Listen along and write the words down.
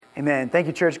Amen. Thank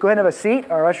you, church. Go ahead and have a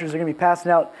seat. Our ushers are going to be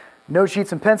passing out note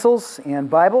sheets and pencils and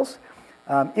Bibles.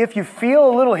 If you feel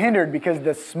a little hindered because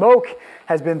the smoke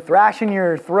has been thrashing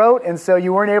your throat and so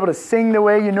you weren't able to sing the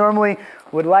way you normally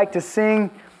would like to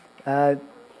sing,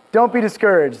 don't be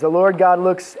discouraged. The Lord God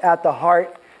looks at the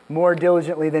heart more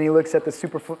diligently than He looks at the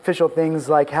superficial things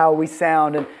like how we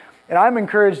sound. And I'm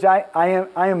encouraged. I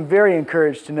am very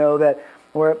encouraged to know that,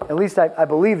 or at least I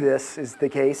believe this is the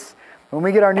case. When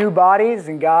we get our new bodies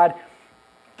and God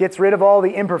gets rid of all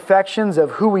the imperfections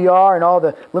of who we are and all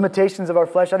the limitations of our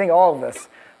flesh, I think all of us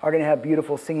are going to have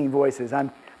beautiful singing voices.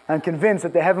 I'm convinced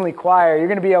that the heavenly choir, you're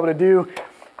going to be able to do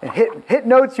and hit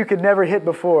notes you could never hit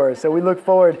before. So we look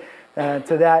forward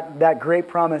to that great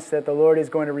promise that the Lord is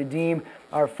going to redeem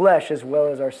our flesh as well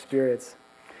as our spirits.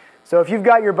 So if you've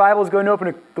got your Bibles, go and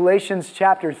open to Galatians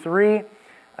chapter 3.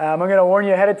 I'm going to warn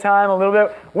you ahead of time a little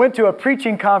bit. Went to a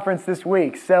preaching conference this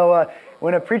week. So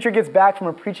when a preacher gets back from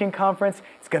a preaching conference,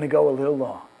 it's going to go a little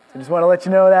long. So I just want to let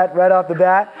you know that right off the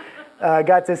bat.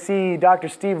 Got to see Dr.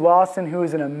 Steve Lawson, who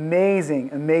is an amazing,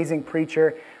 amazing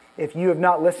preacher. If you have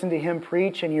not listened to him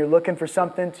preach and you're looking for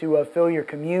something to fill your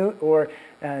commute or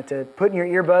to put in your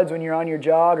earbuds when you're on your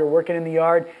jog or working in the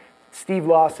yard, Steve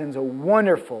Lawson's a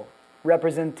wonderful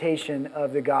representation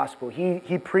of the gospel.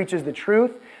 He preaches the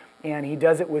truth, and he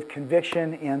does it with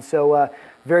conviction, and so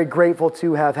very grateful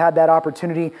to have had that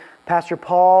opportunity. Pastor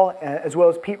Paul, as well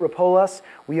as Pete Rapolas,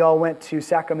 we all went to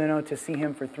Sacramento to see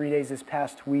him for 3 days this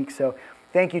past week. So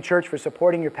thank you, church, for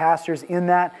supporting your pastors in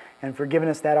that and for giving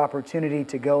us that opportunity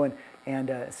to go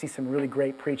and see some really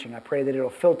great preaching. I pray that it'll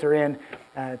filter in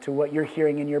to what you're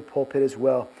hearing in your pulpit as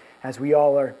well, as we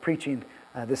all are preaching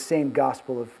the same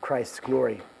gospel of Christ's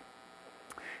glory.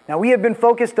 Now, we have been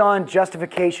focused on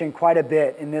justification quite a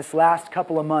bit in this last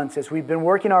couple of months as we've been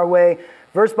working our way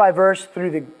verse by verse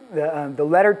through the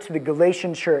letter to the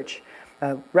Galatian church,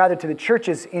 rather to the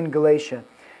churches in Galatia.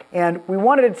 And we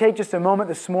wanted to take just a moment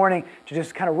this morning to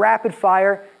just kind of rapid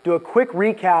fire, do a quick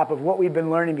recap of what we've been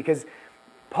learning, because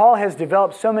Paul has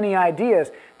developed so many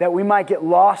ideas that we might get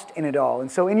lost in it all.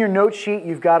 And so in your note sheet,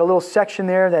 you've got a little section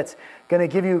there that's going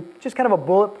to give you just kind of a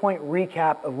bullet point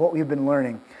recap of what we've been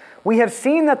learning. We have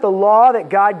seen that the law that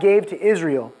God gave to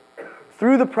Israel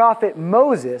through the prophet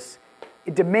Moses,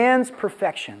 it demands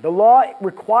perfection. The law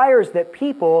requires that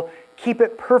people keep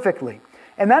it perfectly.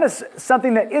 And that is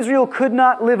something that Israel could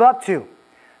not live up to.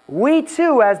 We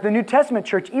too, as the New Testament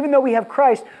church, even though we have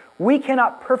Christ, we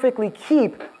cannot perfectly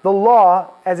keep the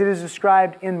law as it is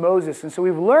described in Moses. And so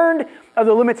we've learned of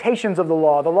the limitations of the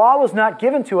law. The law was not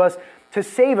given to us to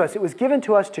save us. It was given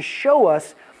to us to show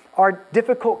us our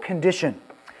difficult condition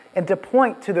and to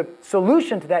point to the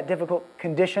solution to that difficult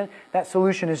condition. That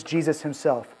solution is Jesus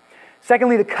himself.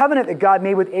 Secondly, the covenant that God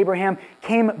made with Abraham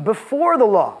came before the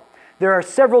law. There are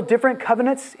several different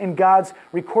covenants in God's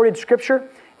recorded scripture,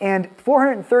 and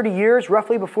 430 years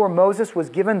roughly before Moses was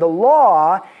given the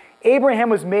law, Abraham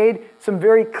was made some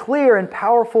very clear and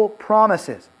powerful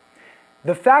promises.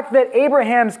 The fact that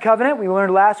Abraham's covenant, we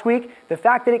learned last week, the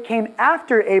fact that it came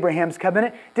after Abraham's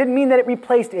covenant didn't mean that it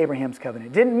replaced Abraham's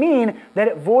covenant. It didn't mean that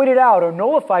it voided out or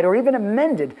nullified or even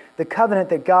amended the covenant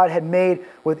that God had made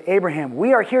with Abraham.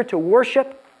 We are here to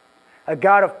worship a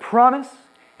God of promise,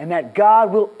 and that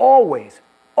God will always,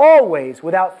 always,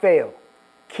 without fail,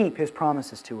 keep his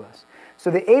promises to us. So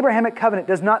the Abrahamic covenant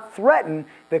does not threaten,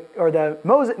 the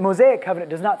Mosaic covenant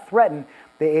does not threaten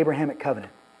the Abrahamic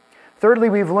covenant.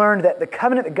 Thirdly, we've learned that the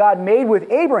covenant that God made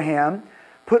with Abraham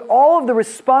put all of the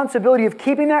responsibility of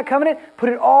keeping that covenant, put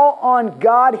it all on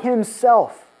God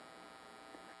himself.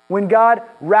 When God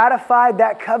ratified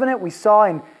that covenant, we saw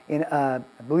in I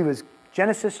believe it was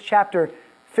Genesis chapter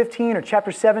 15 or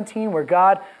chapter 17, where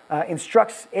God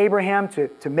instructs Abraham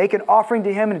to make an offering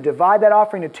to him and to divide that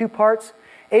offering into two parts.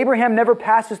 Abraham never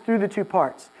passes through the two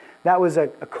parts. That was a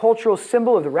cultural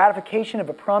symbol of the ratification of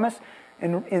a promise.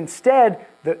 And instead,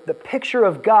 the picture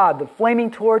of God, the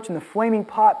flaming torch and the flaming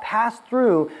pot, passed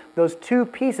through those two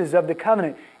pieces of the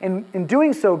covenant. And in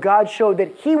doing so, God showed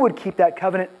that he would keep that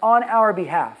covenant on our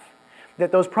behalf.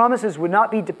 That those promises would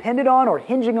not be dependent on or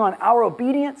hinging on our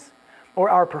obedience or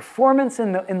our performance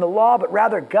in the law, but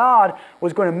rather God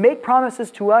was going to make promises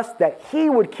to us that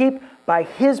he would keep by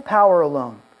his power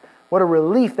alone. What a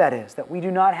relief that is, that we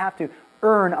do not have to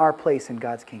earn our place in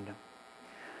God's kingdom.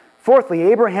 Fourthly,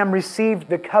 Abraham received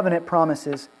the covenant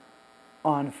promises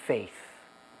on faith.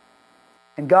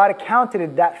 And God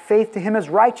accounted that faith to him as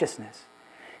righteousness.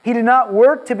 He did not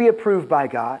work to be approved by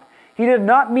God. He did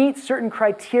not meet certain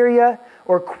criteria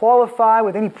or qualify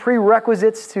with any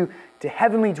prerequisites to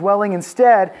heavenly dwelling.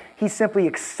 Instead, he simply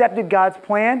accepted God's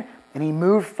plan And he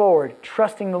moved forward,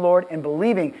 trusting the Lord and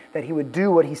believing that he would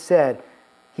do what he said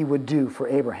he would do for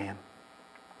Abraham.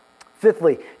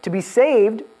 Fifthly, to be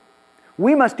saved,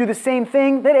 we must do the same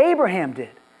thing that Abraham did.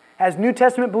 As New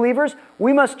Testament believers,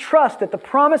 we must trust that the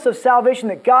promise of salvation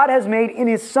that God has made in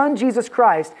His Son, Jesus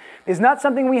Christ, is not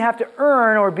something we have to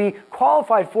earn or be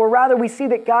qualified for. Rather, we see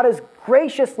that God has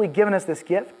graciously given us this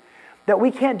gift, that we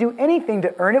can't do anything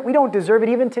to earn it. We don't deserve it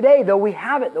even today, though we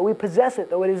have it, though we possess it,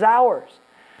 though it is ours.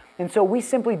 And so we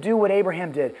simply do what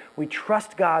Abraham did. We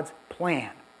trust God's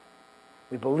plan.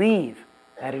 We believe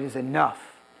that it is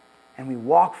enough. And we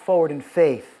walk forward in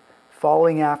faith,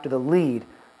 following after the lead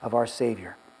of our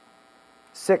Savior.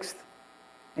 Sixth,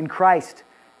 in Christ,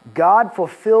 God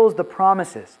fulfills the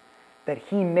promises that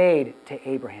He made to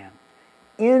Abraham.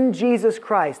 In Jesus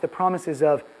Christ, the promises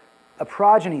of a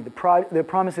progeny, the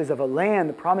promises of a land,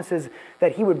 the promises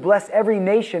that He would bless every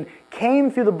nation came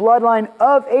through the bloodline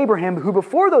of Abraham, who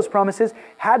before those promises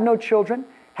had no children,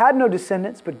 had no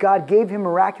descendants, but God gave him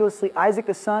miraculously Isaac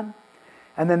the son.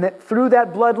 And then through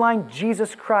that bloodline,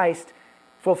 Jesus Christ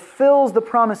fulfills the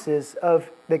promises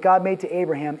that God made to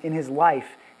Abraham in His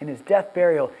life, in His death,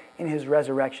 burial, in His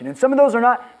resurrection. And some of those are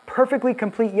not perfectly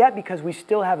complete yet because we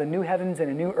still have a new heavens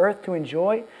and a new earth to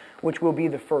enjoy, which will be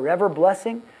the forever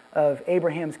blessing of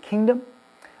Abraham's kingdom.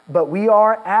 But we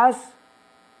are, as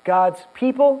God's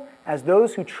people, as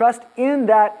those who trust in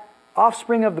that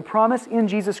offspring of the promise in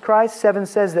Jesus Christ. 7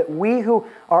 says that we who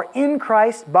are in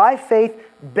Christ by faith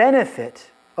benefit,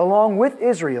 along with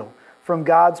Israel, from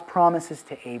God's promises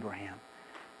to Abraham.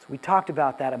 So we talked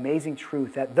about that amazing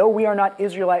truth that though we are not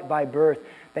Israelite by birth,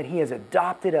 that He has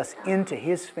adopted us into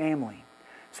His family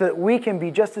so that we can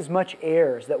be just as much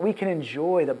heirs, that we can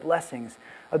enjoy the blessings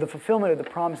of the fulfillment of the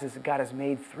promises that God has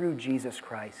made through Jesus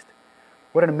Christ.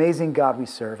 What an amazing God we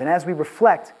serve. And as we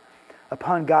reflect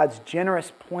upon God's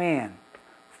generous plan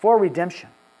for redemption,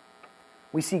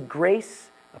 we see grace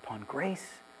upon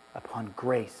grace upon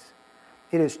grace.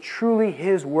 It is truly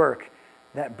His work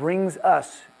that brings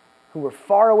us who are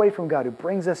far away from God, who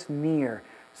brings us near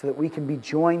so that we can be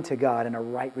joined to God in a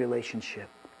right relationship.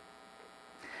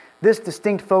 This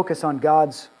distinct focus on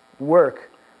God's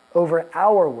work over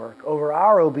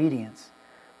our obedience,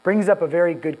 brings up a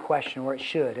very good question, or it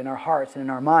should, in our hearts and in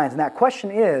our minds. And that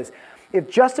question is, if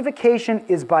justification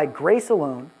is by grace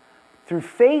alone, through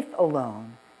faith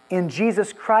alone, in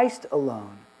Jesus Christ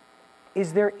alone,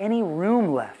 is there any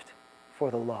room left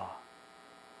for the law?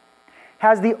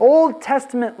 Has the Old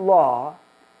Testament law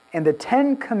and the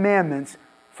Ten Commandments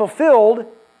fulfilled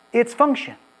its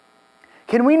function?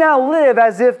 Can we now live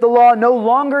as if the law no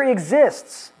longer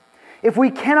exists? If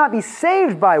we cannot be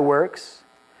saved by works,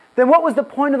 then what was the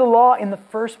point of the law in the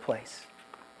first place?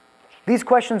 These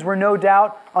questions were no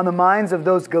doubt on the minds of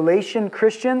those Galatian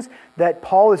Christians that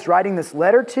Paul is writing this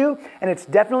letter to, and it's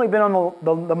definitely been on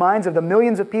the minds of the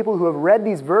millions of people who have read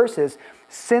these verses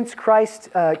since Christ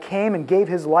came and gave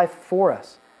His life for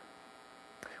us.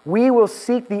 We will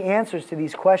seek the answers to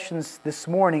these questions this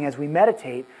morning as we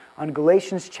meditate on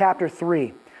Galatians chapter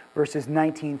 3, verses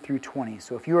 19 through 20.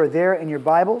 So if you are there in your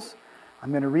Bibles,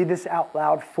 I'm going to read this out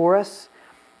loud for us,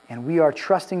 and we are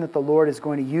trusting that the Lord is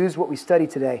going to use what we study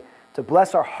today to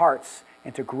bless our hearts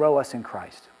and to grow us in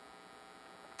Christ.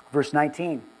 Verse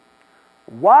 19.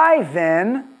 Why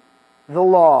then the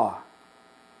law?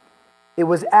 It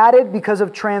was added because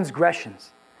of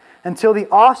transgressions, until the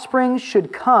offspring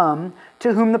should come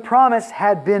to whom the promise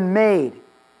had been made.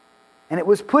 And it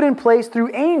was put in place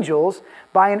through angels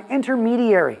by an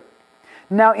intermediary.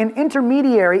 Now, an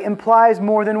intermediary implies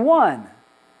more than one,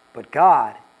 but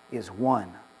God is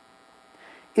one.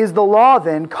 Is the law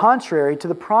then contrary to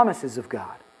the promises of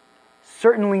God?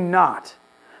 Certainly not.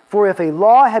 For if a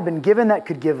law had been given that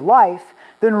could give life,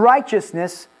 then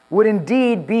righteousness would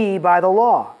indeed be by the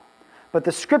law. But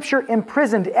the Scripture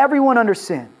imprisoned everyone under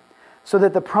sin, so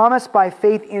that the promise by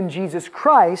faith in Jesus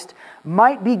Christ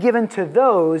might be given to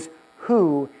those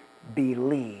who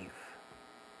believe.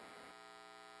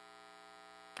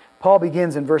 Paul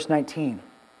begins in verse 19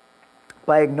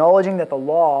 by acknowledging that the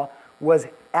law was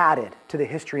added to the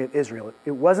history of Israel.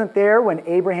 It wasn't there when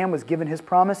Abraham was given his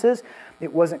promises.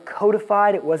 It wasn't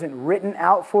codified. It wasn't written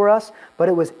out for us, but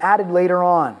it was added later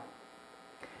on.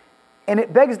 And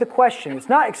it begs the question. It's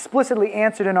not explicitly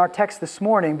answered in our text this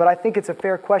morning, but I think it's a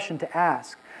fair question to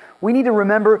ask. We need to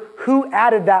remember who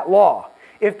added that law.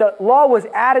 If the law was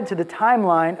added to the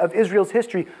timeline of Israel's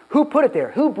history, who put it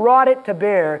there? Who brought it to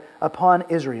bear upon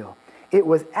Israel? It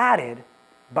was added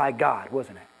by God,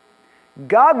 wasn't it?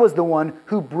 God was the one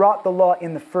who brought the law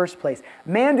in the first place.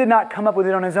 Man did not come up with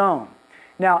it on his own.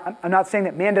 Now, I'm not saying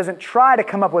that man doesn't try to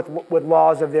come up with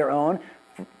laws of their own.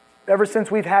 Ever since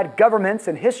we've had governments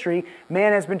in history,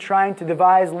 man has been trying to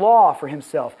devise law for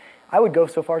himself. I would go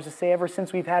so far as to say ever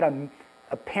since we've had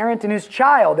a parent and his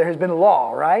child, there has been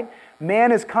law, right?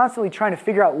 Man is constantly trying to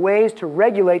figure out ways to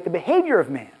regulate the behavior of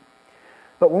man.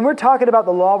 But when we're talking about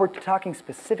the law, we're talking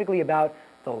specifically about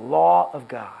the law of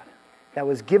God that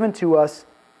was given to us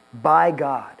by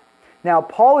God. Now,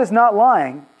 Paul is not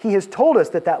lying. He has told us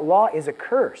that that law is a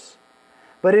curse.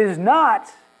 But it is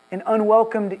not an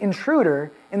unwelcomed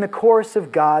intruder in the course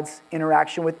of God's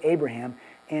interaction with Abraham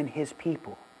and his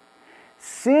people.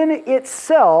 Sin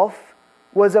itself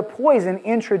was a poison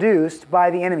introduced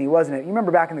by the enemy, wasn't it? You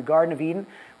remember back in the Garden of Eden,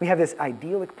 we have this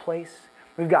idyllic place.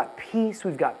 We've got peace,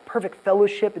 we've got perfect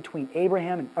fellowship between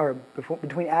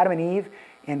between Adam and Eve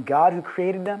and God who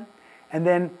created them. And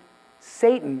then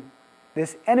Satan,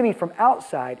 this enemy from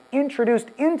outside, introduced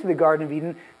into the Garden of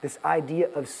Eden this idea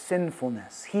of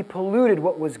sinfulness. He polluted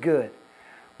what was good.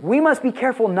 We must be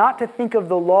careful not to think of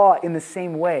the law in the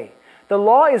same way. The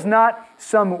law is not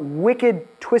some wicked,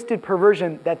 twisted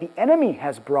perversion that the enemy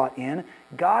has brought in.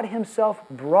 God himself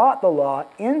brought the law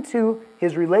into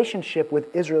his relationship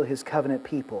with Israel, his covenant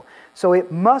people. So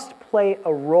it must play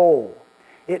a role.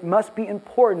 It must be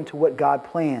important to what God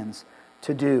plans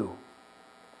to do.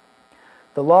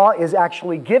 The law is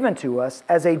actually given to us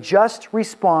as a just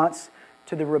response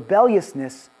to the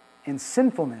rebelliousness and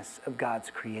sinfulness of God's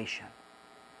creation.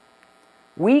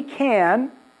 We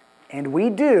can, and we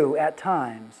do at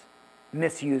times,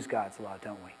 misuse God's law,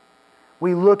 don't we?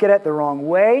 We look at it the wrong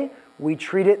way. We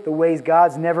treat it the ways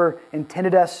God's never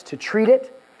intended us to treat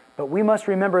it. But we must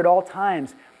remember at all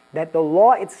times that the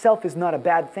law itself is not a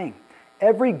bad thing.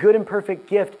 Every good and perfect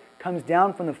gift comes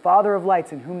down from the Father of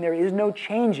lights, in whom there is no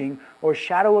changing or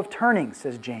shadow of turning,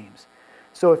 says James.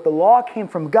 So if the law came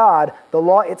from God, the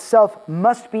law itself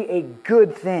must be a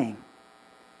good thing.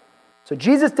 So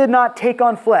Jesus did not take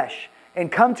on flesh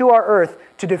and come to our earth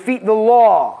to defeat the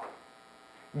law.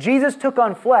 Jesus took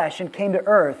on flesh and came to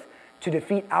earth to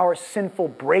defeat our sinful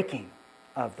breaking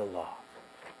of the law.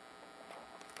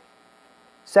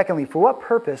 Secondly, for what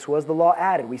purpose was the law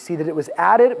added? We see that it was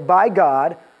added by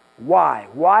God. Why?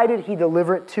 Why did he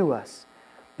deliver it to us?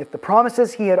 If the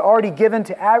promises he had already given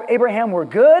to Abraham were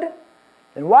good,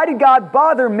 then why did God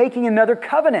bother making another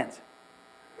covenant?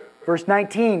 Verse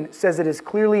 19 says it as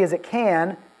clearly as it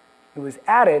can. It was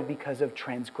added because of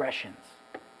transgressions.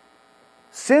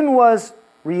 Sin was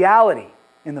reality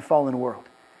in the fallen world.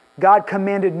 God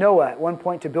commanded Noah at one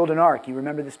point to build an ark. You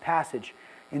remember this passage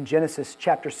in Genesis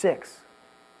chapter 6.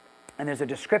 And there's a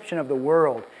description of the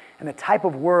world and the type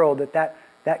of world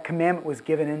that commandment was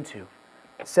given into.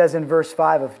 It says in verse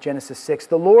 5 of Genesis 6,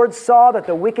 "The Lord saw that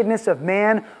the wickedness of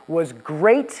man was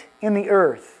great in the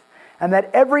earth, and that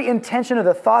every intention of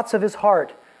the thoughts of his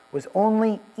heart was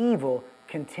only evil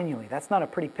continually." That's not a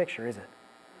pretty picture, is it?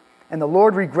 "And the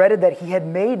Lord regretted that he had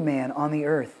made man on the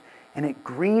earth, and it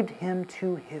grieved him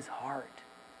to his heart."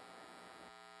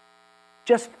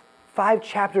 Just 5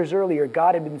 chapters earlier,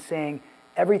 God had been saying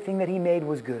everything that he made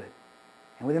was good.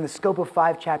 And within the scope of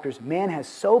 5 chapters, man has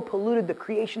so polluted the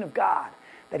creation of God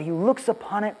that he looks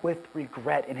upon it with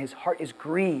regret, and his heart is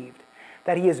grieved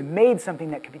that he has made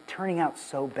something that could be turning out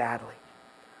so badly.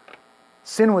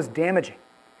 Sin was damaging,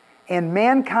 and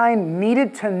mankind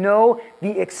needed to know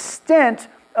the extent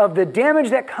of the damage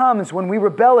that comes when we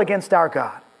rebel against our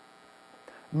God.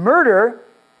 Murder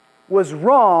was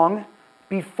wrong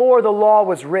before the law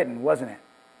was written, wasn't it?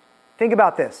 Think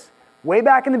about this. Way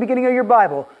back in the beginning of your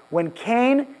Bible, when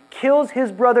Cain kills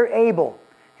his brother Abel,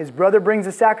 his brother brings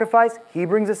a sacrifice, he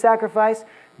brings a sacrifice.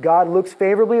 God looks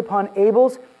favorably upon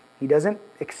Abel's. He doesn't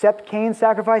accept Cain's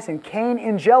sacrifice, and Cain,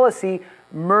 in jealousy,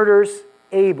 murders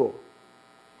Abel.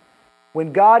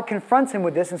 When God confronts him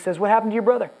with this and says, "What happened to your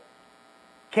brother?"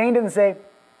 Cain didn't say,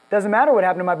 "Doesn't matter what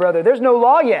happened to my brother. There's no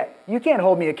law yet. You can't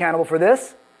hold me accountable for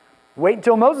this. Wait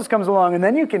until Moses comes along, and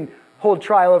then you can hold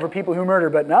trial over people who murder."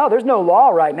 But no, there's no law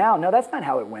right now. No, that's not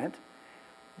how it went.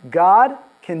 God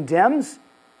condemns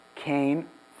Cain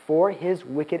for his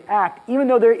wicked act, even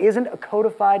though there isn't a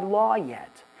codified law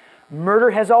yet.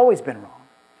 Murder has always been wrong.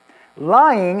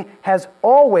 Lying has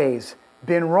always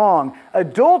been wrong.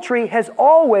 Adultery has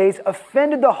always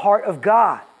offended the heart of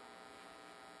God.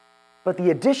 But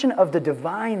the addition of the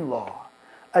divine law,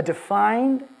 a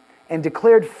defined and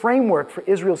declared framework for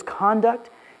Israel's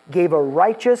conduct, gave a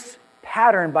righteous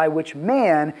pattern by which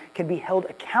man can be held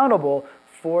accountable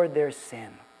for their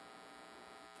sin.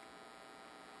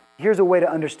 Here's a way to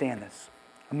understand this.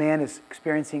 A man is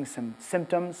experiencing some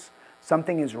symptoms.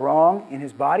 Something is wrong in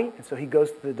his body, and so he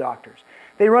goes to the doctors.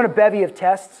 They run a bevy of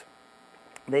tests.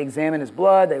 They examine his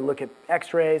blood. They look at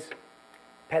x-rays.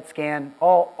 PET scan,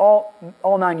 all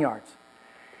 9 yards.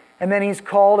 And then he's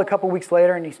called a couple weeks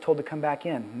later and he's told to come back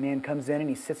in. The man comes in and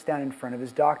he sits down in front of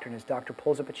his doctor, and his doctor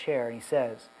pulls up a chair and he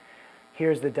says,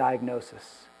 here's the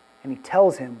diagnosis. And he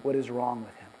tells him what is wrong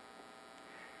with him.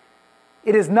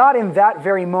 It is not in that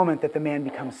very moment that the man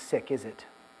becomes sick, is it?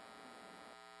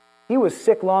 He was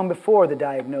sick long before the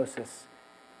diagnosis.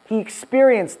 He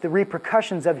experienced the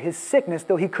repercussions of his sickness,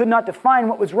 though he could not define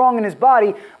what was wrong in his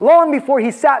body, long before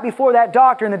he sat before that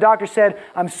doctor and the doctor said,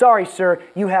 I'm sorry, sir,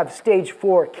 you have stage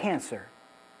 4 cancer.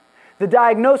 The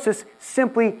diagnosis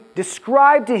simply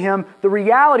described to him the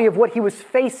reality of what he was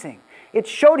facing. It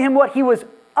showed him what he was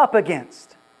up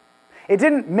against. It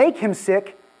didn't make him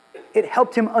sick, it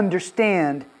helped him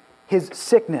understand his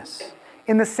sickness.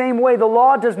 In the same way, the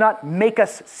law does not make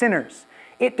us sinners.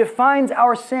 It defines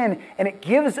our sin and it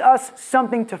gives us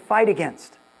something to fight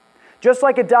against. Just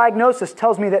like a diagnosis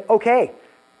tells me that, okay,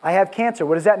 I have cancer.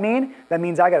 What does that mean? That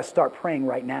means I got to start praying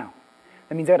right now.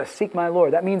 That means I got to seek my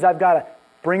Lord. That means I've got to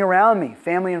bring around me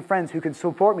family and friends who can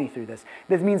support me through this.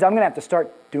 This means I'm going to have to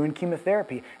start doing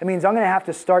chemotherapy. It means I'm going to have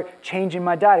to start changing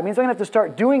my diet. It means I'm going to have to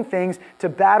start doing things to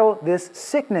battle this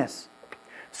sickness.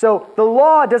 So the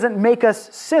law doesn't make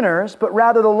us sinners, but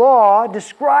rather the law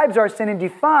describes our sin and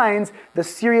defines the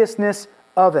seriousness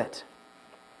of it.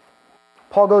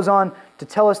 Paul goes on to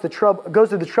tell us goes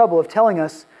to the trouble of telling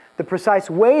us the precise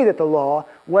way that the law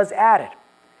was added.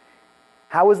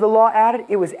 How was the law added?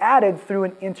 It was added through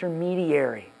an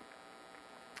intermediary.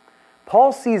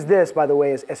 Paul sees this, by the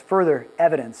way, as further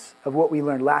evidence of what we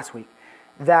learned last week,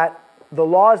 that the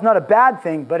law is not a bad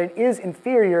thing, but it is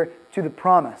inferior to the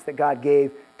promise that God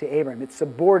gave to Abraham. It's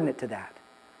subordinate to that.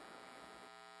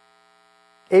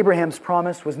 Abraham's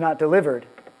promise was not delivered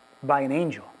by an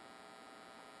angel.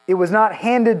 It was not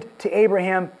handed to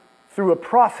Abraham through a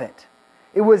prophet.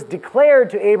 It was declared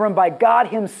to Abram by God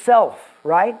himself,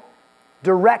 right?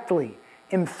 Directly,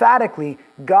 emphatically,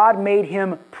 God made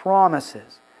him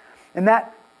promises. And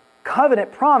that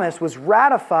covenant promise was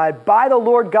ratified by the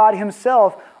Lord God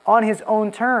himself on his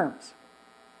own terms.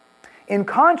 In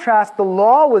contrast, the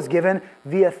law was given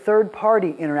via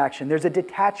third-party interaction. There's a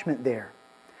detachment there.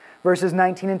 Verses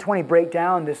 19 and 20 break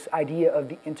down this idea of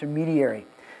the intermediary. It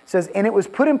says, and it was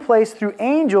put in place through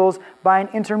angels by an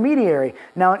intermediary.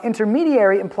 Now, an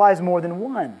intermediary implies more than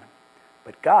one,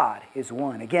 but God is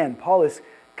one. Again, Paul is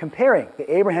comparing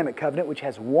the Abrahamic covenant, which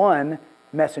has one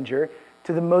messenger,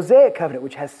 to the Mosaic covenant,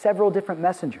 which has several different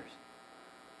messengers.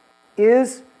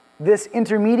 Is this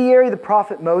intermediary the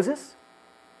prophet Moses?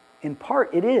 In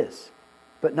part, it is,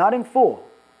 but not in full.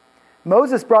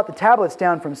 Moses brought the tablets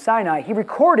down from Sinai. He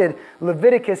recorded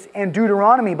Leviticus and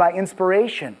Deuteronomy by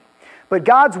inspiration. But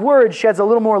God's word sheds a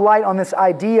little more light on this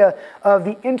idea of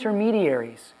the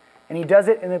intermediaries. And he does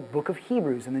it in the book of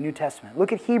Hebrews in the New Testament.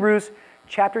 Look at Hebrews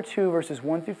chapter 2, verses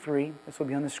 1 through 3. This will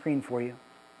be on the screen for you.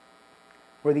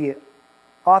 Where the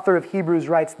author of Hebrews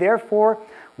writes, therefore,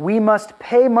 we must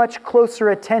pay much closer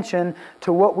attention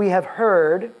to what we have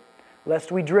heard,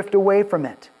 lest we drift away from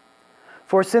it.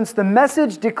 For since the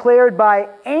message declared by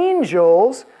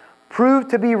angels proved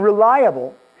to be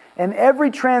reliable, and every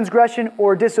transgression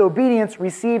or disobedience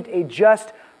received a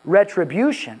just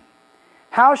retribution,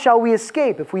 how shall we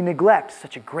escape if we neglect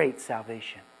such a great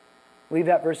salvation? Leave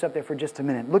that verse up there for just a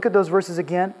minute. Look at those verses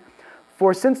again.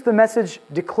 For since the message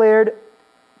declared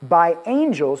by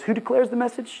angels, who declares the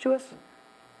message to us?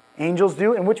 Angels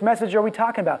do. And which message are we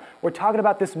talking about? We're talking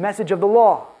about this message of the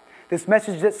law. This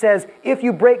message that says, if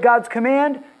you break God's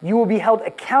command, you will be held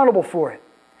accountable for it.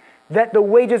 That the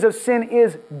wages of sin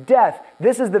is death.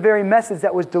 This is the very message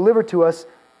that was delivered to us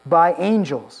by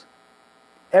angels.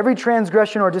 Every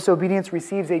transgression or disobedience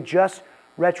receives a just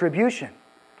retribution.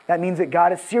 That means that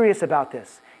God is serious about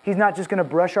this. He's not just going to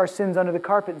brush our sins under the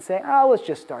carpet and say, let's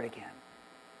just start again.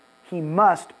 He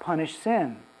must punish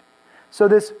sin. So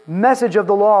this message of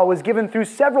the law was given through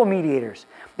several mediators.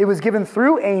 It was given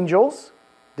through angels,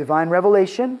 divine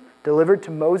revelation, delivered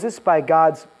to Moses by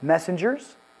God's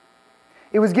messengers.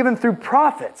 It was given through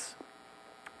prophets,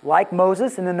 like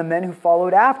Moses and then the men who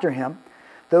followed after him,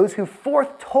 those who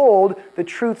foretold the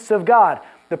truths of God.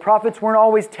 The prophets weren't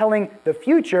always telling the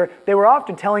future, they were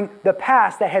often telling the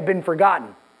past that had been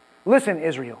forgotten. Listen,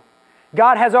 Israel,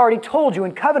 God has already told you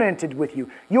and covenanted with you.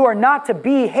 You are not to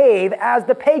behave as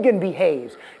the pagan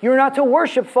behaves. You're not to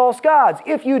worship false gods.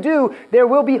 If you do, there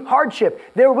will be hardship.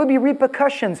 There will be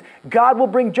repercussions. God will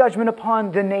bring judgment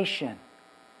upon the nation.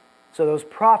 So those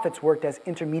prophets worked as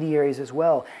intermediaries as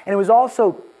well. And it was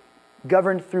also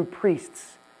governed through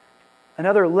priests.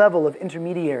 Another level of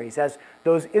intermediaries, as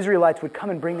those Israelites would come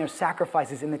and bring their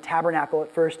sacrifices in the tabernacle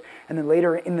at first and then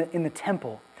later in the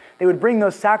temple. They would bring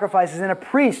those sacrifices, and a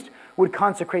priest would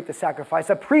consecrate the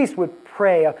sacrifice. A priest would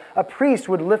pray. A priest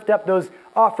would lift up those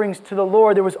offerings to the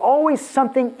Lord. There was always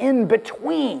something in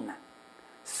between.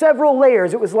 Several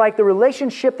layers. It was like the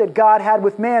relationship that God had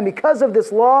with man because of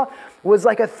this law was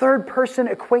like a third-person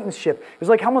acquaintanceship. It was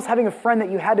like almost having a friend that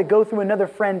you had to go through another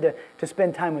friend to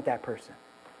spend time with that person.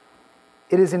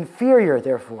 It is inferior,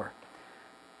 therefore,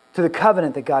 to the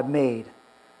covenant that God made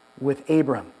with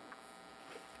Abram,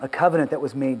 a covenant that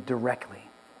was made directly.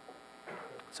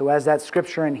 So as that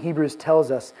scripture in Hebrews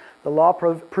tells us, the law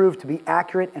proved to be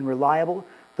accurate and reliable.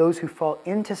 Those who fall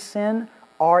into sin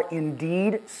are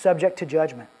indeed subject to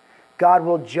judgment. God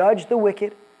will judge the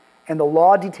wicked, and the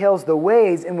law details the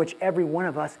ways in which every one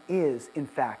of us is, in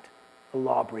fact, a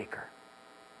lawbreaker.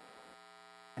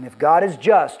 And if God is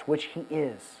just, which He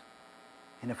is,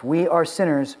 and if we are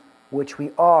sinners, which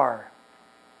we are,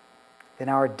 then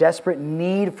our desperate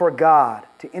need for God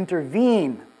to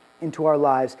intervene into our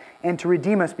lives and to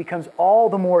redeem us becomes all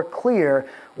the more clear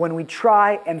when we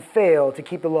try and fail to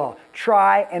keep the law.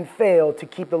 Try and fail to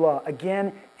keep the law.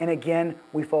 Again and again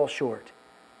we fall short.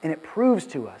 And it proves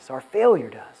to us, our failure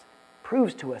does,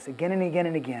 proves to us again and again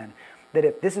and again that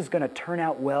if this is going to turn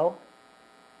out well,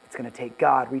 it's going to take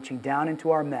God reaching down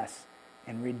into our mess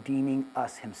and redeeming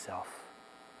us Himself.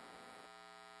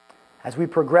 As we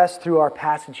progress through our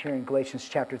passage here in Galatians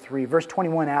chapter 3, verse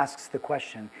 21 asks the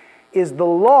question, is the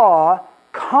law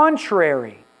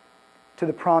contrary to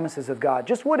the promises of God?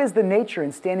 Just what is the nature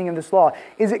and standing of this law?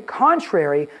 Is it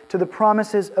contrary to the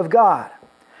promises of God?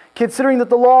 Considering that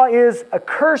the law is a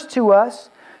curse to us,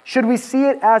 should we see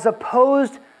it as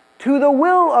opposed to the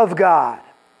will of God?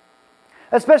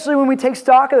 Especially when we take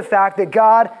stock of the fact that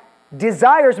God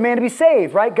desires man to be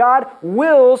saved, right? God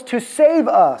wills to save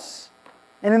us.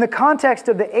 And in the context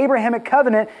of the Abrahamic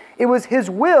covenant, it was His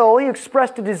will, He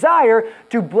expressed a desire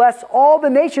to bless all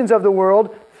the nations of the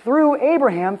world through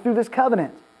Abraham, through this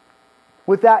covenant.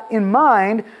 With that in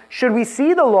mind, should we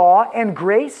see the law and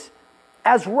grace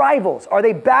as rivals? Are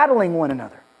they battling one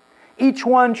another? Each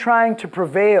one trying to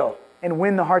prevail and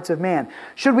win the hearts of man.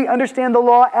 Should we understand the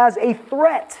law as a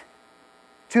threat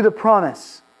to the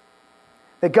promise?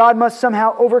 That God must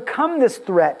somehow overcome this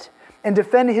threat and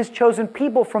defend His chosen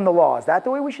people from the law. Is that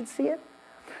the way we should see it?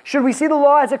 Should we see the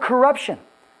law as a corruption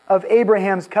of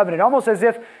Abraham's covenant? Almost as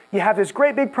if you have this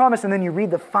great big promise and then you read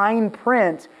the fine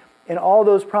print and all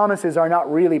those promises are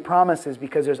not really promises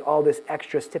because there's all this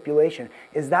extra stipulation.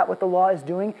 Is that what the law is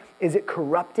doing? Is it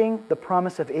corrupting the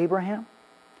promise of Abraham?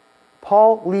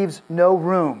 Paul leaves no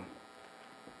room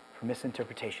for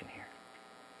misinterpretation here.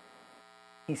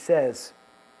 He says,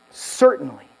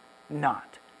 certainly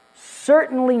not.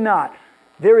 Certainly not.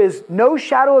 There is no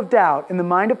shadow of doubt in the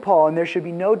mind of Paul, and there should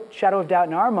be no shadow of doubt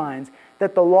in our minds,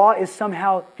 that the law is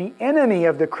somehow the enemy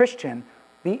of the Christian,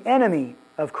 the enemy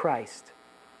of Christ.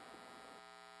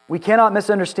 We cannot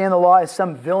misunderstand the law as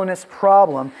some villainous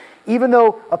problem, even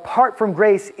though apart from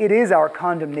grace, it is our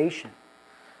condemnation.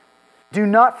 Do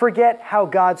not forget how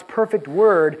God's perfect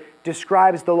word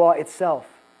describes the law itself.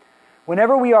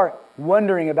 Whenever we are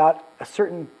wondering about a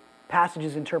certain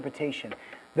passage's interpretation,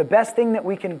 the best thing that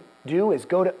we can do is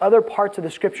go to other parts of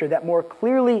the Scripture that more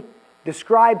clearly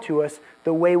describe to us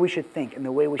the way we should think and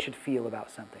the way we should feel about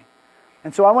something.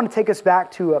 And so I want to take us back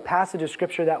to a passage of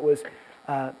Scripture that was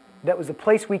the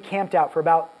place we camped out for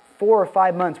about 4 or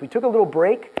 5 months. We took a little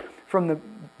break from the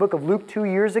book of Luke 2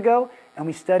 years ago, and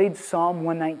we studied Psalm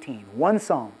 119. One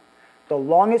psalm, the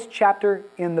longest chapter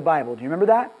in the Bible. Do you remember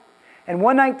that? And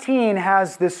 119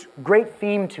 has this great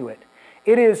theme to it.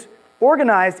 It is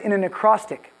organized in an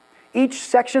acrostic. Each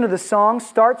section of the song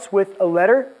starts with a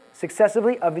letter,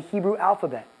 successively, of the Hebrew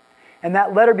alphabet. And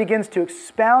that letter begins to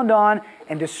expound on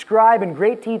and describe in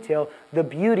great detail the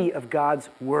beauty of God's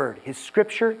Word, His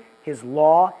Scripture, His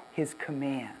law, His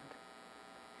command.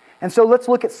 And so let's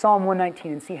look at Psalm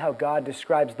 119 and see how God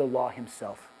describes the law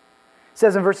Himself. It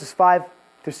says in verses 5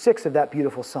 through 6 of that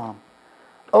beautiful psalm,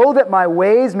 "Oh, that my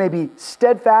ways may be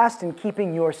steadfast in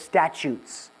keeping your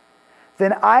statutes.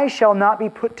 Then I shall not be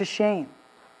put to shame,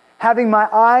 having my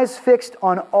eyes fixed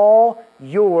on all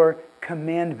your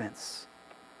commandments."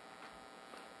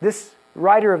 This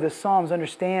writer of the Psalms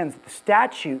understands that the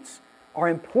statutes are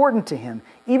important to him,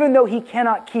 even though he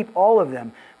cannot keep all of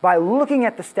them. By looking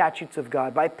at the statutes of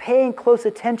God, by paying close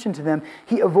attention to them,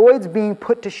 he avoids being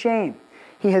put to shame.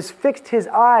 He has fixed his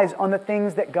eyes on the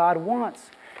things that God wants.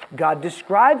 God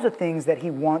describes the things that He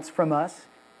wants from us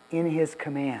in His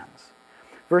commands.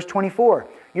 Verse 24,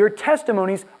 "Your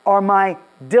testimonies are my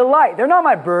delight." They're not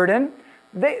my burden.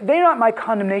 They're not my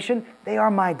condemnation. They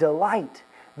are my delight.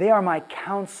 They are my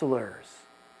counselors.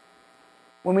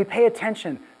 When we pay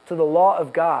attention to the law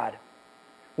of God,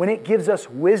 when it gives us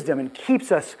wisdom and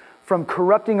keeps us from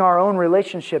corrupting our own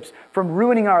relationships, from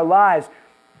ruining our lives,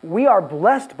 we are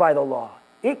blessed by the law.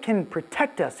 It can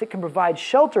protect us. It can provide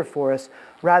shelter for us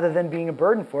rather than being a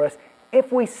burden for us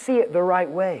if we see it the right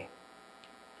way.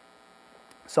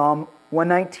 Psalm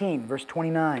 119, verse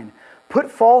 29. Put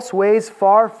false ways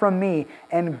far from me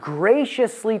and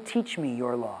graciously teach me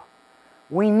your law.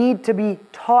 We need to be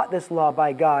taught this law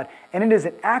by God, and it is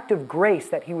an act of grace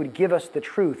that He would give us the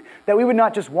truth, that we would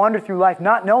not just wander through life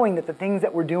not knowing that the things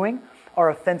that we're doing are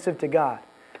offensive to God.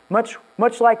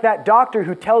 Much like that doctor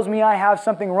who tells me I have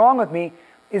something wrong with me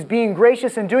is being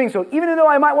gracious in doing so, even though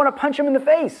I might want to punch him in the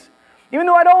face. Even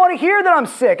though I don't want to hear that I'm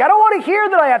sick. I don't want to hear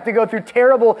that I have to go through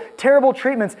terrible, terrible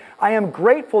treatments. I am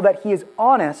grateful that He is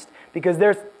honest because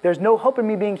there's no hope in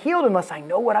me being healed unless I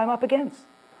know what I'm up against.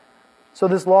 So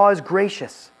this law is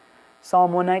gracious.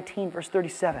 Psalm 119, verse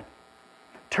 37.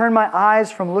 Turn my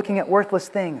eyes from looking at worthless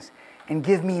things and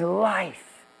give me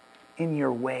life in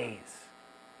your ways.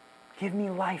 Give me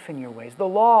life in your ways. The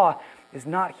law is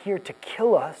not here to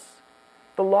kill us.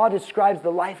 The law describes the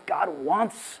life God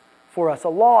wants for us. A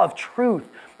law of truth,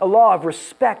 a law of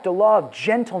respect, a law of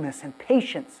gentleness and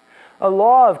patience, a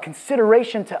law of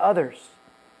consideration to others.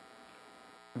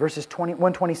 Verses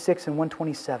 126 and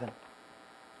 127.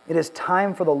 It is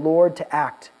time for the Lord to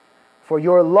act, for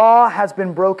your law has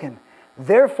been broken.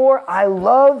 Therefore, I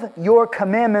love your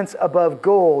commandments above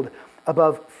gold,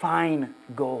 above fine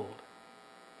gold.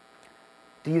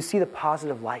 Do you see the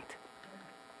positive light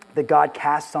that God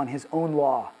casts on His own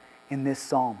law in this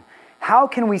psalm? How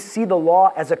can we see the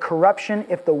law as a corruption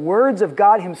if the words of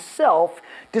God Himself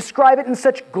describe it in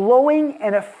such glowing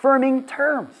and affirming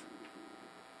terms?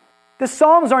 The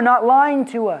Psalms are not lying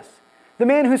to us. The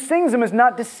man who sings them is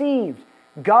not deceived.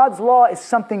 God's law is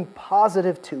something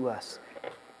positive to us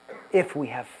if we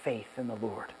have faith in the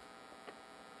Lord.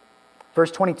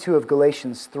 Verse 22 of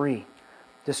Galatians 3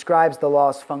 describes the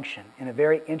law's function in a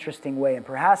very interesting way. And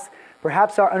perhaps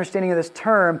our understanding of this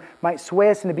term might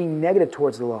sway us into being negative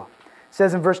towards the law. It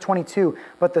says in verse 22,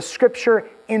 but the Scripture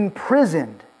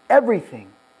imprisoned everything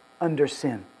under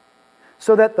sin,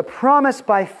 so that the promise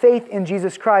by faith in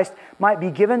Jesus Christ might be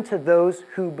given to those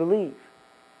who believe.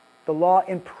 The law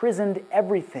imprisoned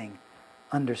everything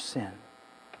under sin.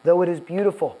 Though it is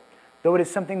beautiful, though it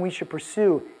is something we should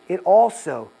pursue, it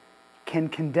also can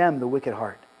condemn the wicked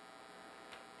heart.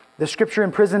 The Scripture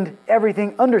imprisoned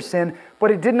everything under sin,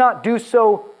 but it did not do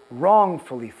so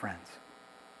wrongfully, friends.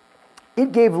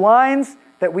 It gave lines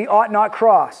that we ought not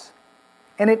cross,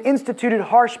 and it instituted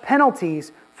harsh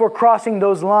penalties for crossing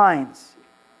those lines.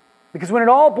 Because when it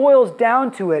all boils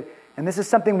down to it, and this is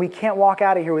something we can't walk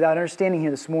out of here without understanding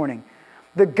here this morning,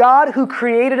 the God who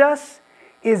created us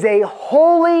is a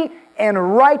holy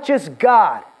and righteous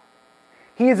God.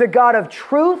 He is a God of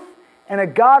truth and a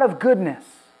God of goodness.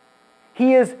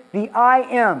 He is the I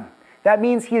am. That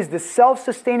means He is the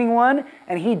self-sustaining one,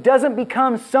 and He doesn't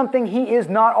become something He is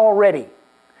not already.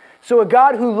 So a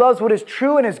God who loves what is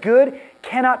true and is good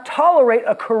cannot tolerate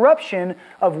a corruption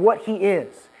of what He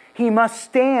is. He must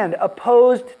stand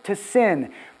opposed to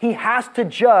sin. He has to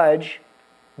judge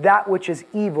that which is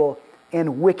evil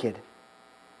and wicked.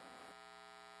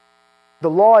 The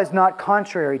law is not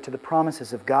contrary to the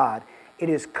promises of God. It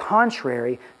is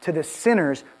contrary to the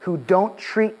sinners who don't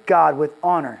treat God with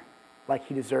honor like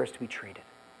He deserves to be treated.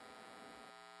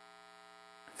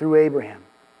 Through Abraham,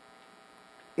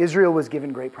 Israel was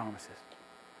given great promises,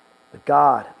 but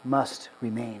God must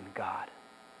remain God.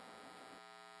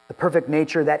 The perfect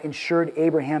nature that ensured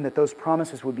Abraham that those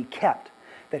promises would be kept,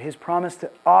 that his promise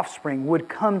to offspring would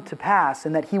come to pass,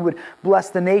 and that he would bless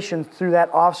the nations through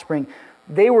that offspring.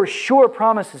 They were sure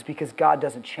promises because God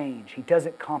doesn't change. He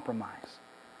doesn't compromise.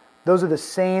 Those are the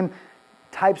same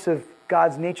types of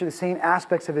God's nature, the same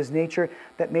aspects of His nature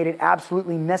that made it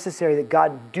absolutely necessary that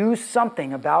God do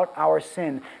something about our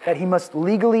sin, that He must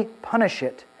legally punish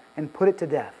it and put it to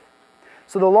death.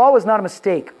 So the law was not a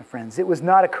mistake, my friends. It was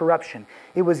not a corruption.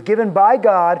 It was given by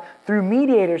God through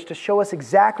mediators to show us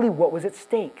exactly what was at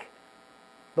stake.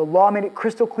 The law made it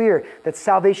crystal clear that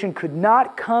salvation could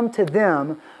not come to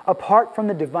them apart from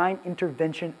the divine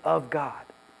intervention of God.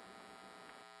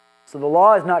 So the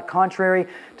law is not contrary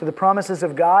to the promises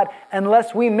of God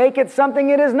unless we make it something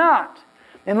it is not.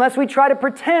 Unless we try to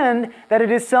pretend that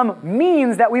it is some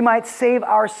means that we might save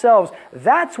ourselves.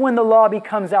 That's when the law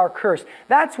becomes our curse.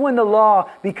 That's when the law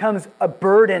becomes a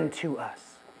burden to us.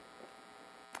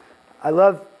 I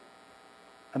love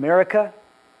America.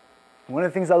 One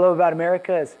of the things I love about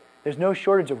America is there's no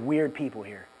shortage of weird people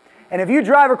here. And if you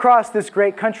drive across this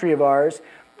great country of ours,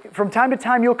 from time to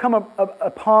time, you'll come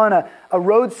upon a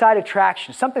roadside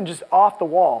attraction, something just off the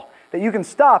wall that you can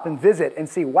stop and visit and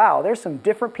see, wow, there's some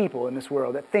different people in this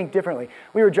world that think differently.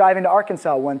 We were driving to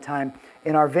Arkansas one time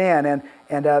in our van,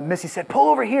 and Missy said, pull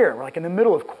over here. We're like in the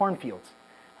middle of cornfields.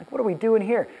 Like, what are we doing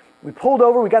here? We pulled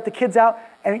over, we got the kids out,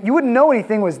 and you wouldn't know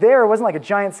anything was there. It wasn't like a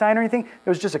giant sign or anything.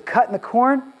 There was just a cut in the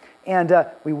corn, and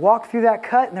we walked through that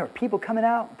cut, and there were people coming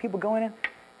out, people going in.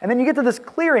 And then you get to this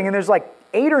clearing, and there's like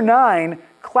 8 or 9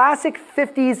 classic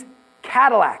 50s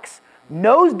Cadillacs,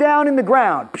 nose down in the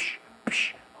ground, psh,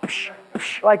 psh, psh,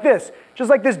 psh, like this, just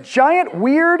like this giant,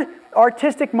 weird,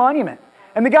 artistic monument.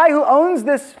 And the guy who owns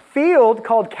this field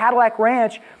called Cadillac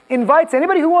Ranch invites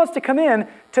anybody who wants to come in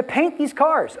to paint these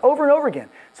cars over and over again.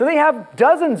 So they have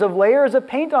dozens of layers of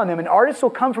paint on them, and artists will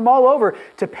come from all over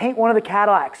to paint one of the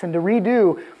Cadillacs and to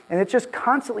redo, and it's just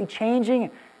constantly changing.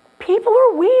 People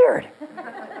are weird.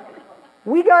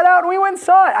 We got out and we went and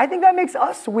saw it. I think that makes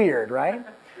us weird, right?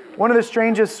 One of the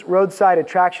strangest roadside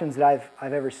attractions that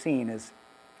I've ever seen is,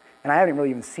 and I haven't really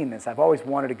even seen this, I've always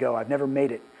wanted to go, I've never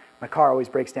made it. My car always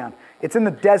breaks down. It's in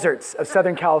the deserts of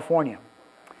Southern California.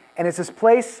 And it's this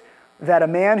place that a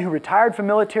man who retired from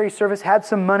military service had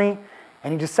some money,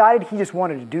 and he decided he just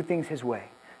wanted to do things his way.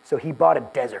 So he bought a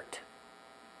desert.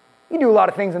 You do a lot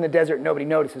of things in the desert nobody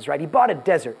notices, right? He bought a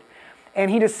desert. And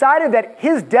he decided that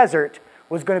his desert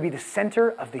was going to be the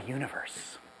center of the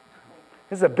universe.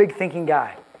 This is a big thinking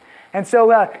guy. And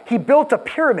so he built a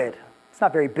pyramid. It's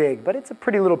not very big, but it's a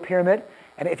pretty little pyramid.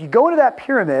 And if you go into that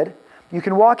pyramid, you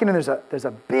can walk in and there's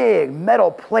a big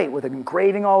metal plate with an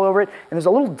engraving all over it, and there's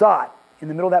a little dot in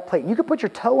the middle of that plate. And you can put your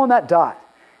toe on that dot,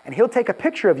 and he'll take a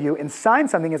picture of you and sign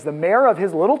something as the mayor of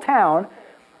his little town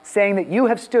saying that you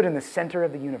have stood in the center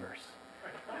of the universe.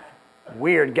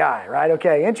 Weird guy, right?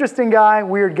 Okay, interesting guy,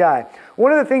 weird guy.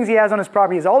 One of the things he has on his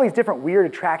property is all these different weird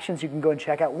attractions you can go and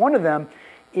check out. One of them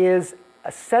is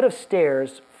a set of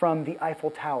stairs from the Eiffel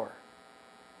Tower.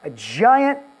 A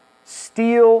giant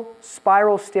steel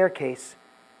spiral staircase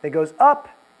that goes up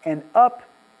and up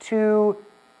to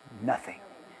nothing.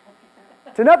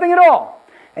 To nothing at all.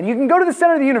 And you can go to the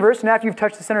center of the universe, and after you've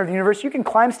touched the center of the universe, you can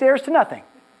climb stairs to nothing.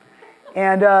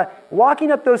 And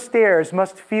walking up those stairs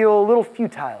must feel a little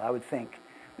futile, I would think.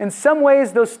 In some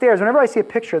ways, those stairs, whenever I see a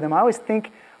picture of them, I always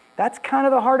think that's kind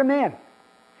of the heart of man.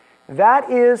 That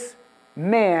is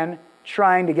man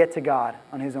trying to get to God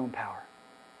on his own power.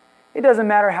 It doesn't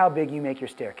matter how big you make your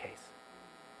staircase.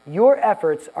 Your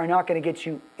efforts are not going to get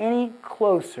you any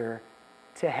closer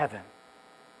to heaven.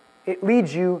 It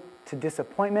leads you to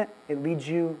disappointment. It leads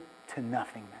you to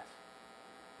nothingness.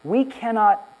 We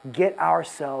cannot get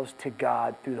ourselves to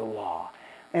God through the law.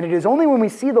 And it is only when we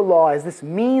see the law as this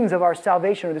means of our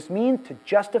salvation, or this means to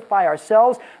justify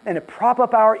ourselves and to prop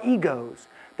up our egos,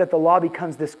 that the law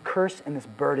becomes this curse and this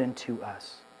burden to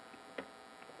us.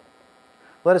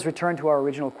 Let us return to our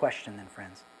original question then,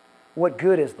 friends. What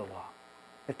good is the law?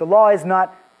 If the law is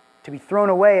not to be thrown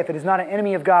away, if it is not an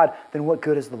enemy of God, then what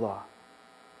good is the law?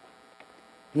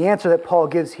 The answer that Paul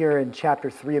gives here in chapter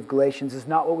 3 of Galatians is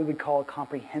not what we would call a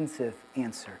comprehensive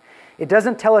answer. It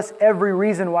doesn't tell us every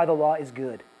reason why the law is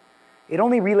good. It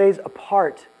only relays a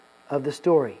part of the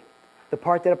story, the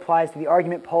part that applies to the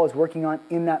argument Paul is working on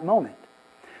in that moment.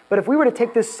 But if we were to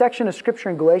take this section of Scripture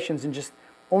in Galatians and just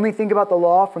only think about the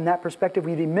law from that perspective,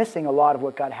 we'd be missing a lot of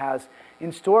what God has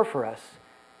in store for us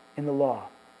in the law.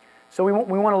 So we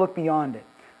want to look beyond it.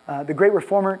 The great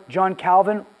reformer John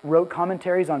Calvin wrote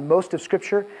commentaries on most of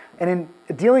Scripture, and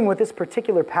in dealing with this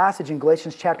particular passage in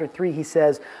Galatians chapter 3, he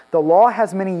says, "The law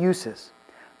has many uses,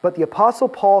 but the Apostle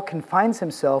Paul confines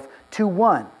himself to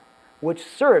one, which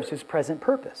serves his present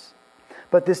purpose.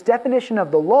 But this definition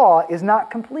of the law is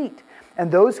not complete, and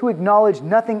those who acknowledge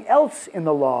nothing else in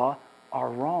the law are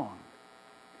wrong."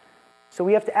 So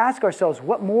we have to ask ourselves,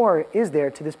 what more is there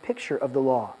to this picture of the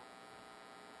law?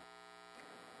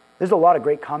 There's a lot of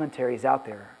great commentaries out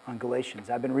there on Galatians.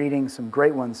 I've been reading some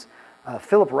great ones.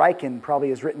 Philip Ryken probably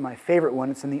has written my favorite one.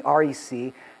 It's in the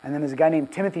REC. And then there's a guy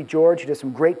named Timothy George who does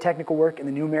some great technical work in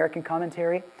the New American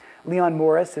Commentary. Leon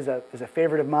Morris is a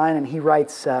favorite of mine, and he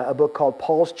writes a book called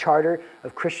Paul's Charter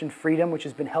of Christian Freedom, which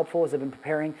has been helpful as I've been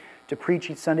preparing to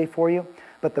preach each Sunday for you.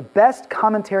 But the best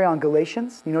commentary on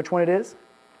Galatians, you know which one it is?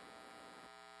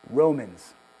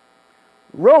 Romans.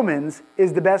 Romans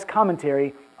is the best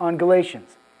commentary on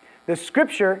Galatians. The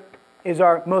Scripture is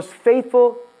our most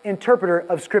faithful interpreter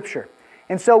of Scripture.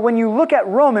 And so when you look at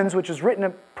Romans, which was written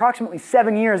approximately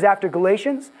 7 years after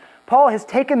Galatians, Paul has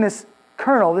taken this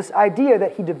kernel, this idea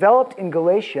that he developed in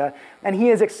Galatia, and he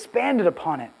has expanded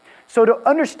upon it. So to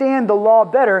understand the law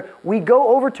better, we go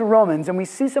over to Romans and we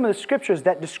see some of the scriptures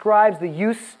that describes the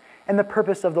use and the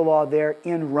purpose of the law there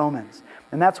in Romans.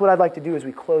 And that's what I'd like to do as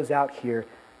we close out here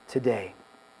today.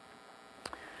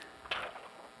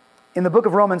 In the book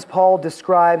of Romans, Paul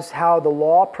describes how the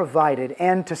law provided,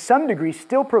 and to some degree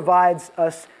still provides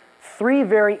us three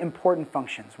very important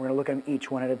functions. We're going to look at them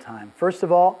each one at a time. First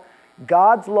of all,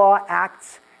 God's law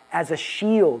acts as a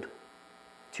shield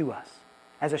to us,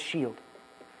 as a shield,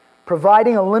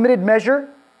 providing a limited measure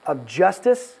of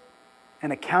justice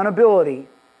and accountability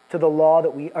to the law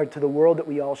to the world that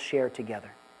we all share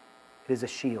together. It is a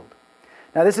shield.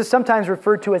 Now, this is sometimes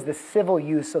referred to as the civil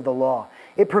use of the law.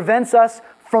 It prevents us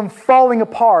from falling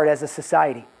apart as a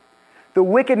society. The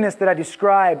wickedness that I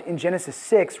described in Genesis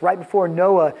 6, right before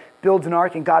Noah builds an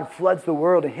ark and God floods the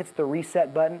world and hits the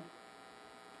reset button,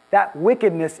 that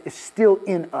wickedness is still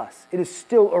in us. It is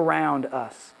still around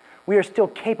us. We are still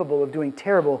capable of doing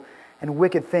terrible and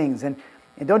wicked things. And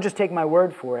don't just take my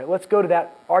word for it. Let's go to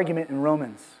that argument in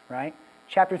Romans, right?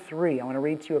 Chapter 3, I want to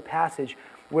read to you a passage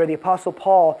where the Apostle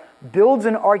Paul builds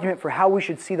an argument for how we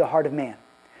should see the heart of man.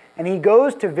 And he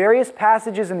goes to various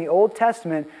passages in the Old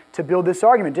Testament to build this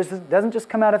argument. It doesn't just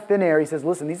come out of thin air. He says,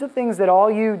 listen, these are things that all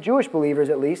you Jewish believers,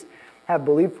 at least, have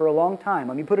believed for a long time.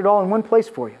 Let me put it all in one place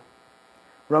for you.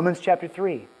 Romans chapter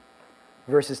 3,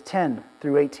 verses 10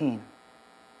 through 18.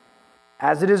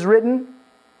 As it is written,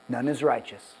 none is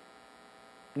righteous.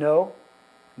 No,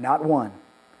 not one.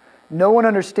 No one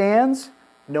understands.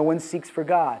 No one seeks for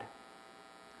God.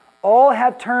 All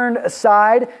have turned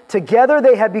aside. Together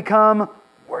they have become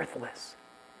worthless.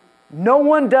 No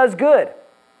one does good.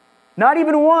 Not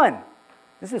even one.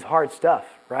 This is hard stuff,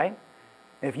 right?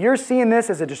 If you're seeing this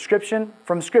as a description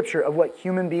from Scripture of what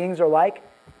human beings are like,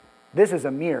 this is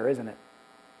a mirror, isn't it?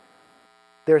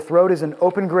 Their throat is an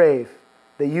open grave.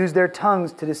 They use their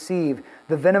tongues to deceive.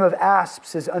 The venom of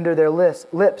asps is under their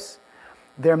lips.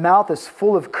 Their mouth is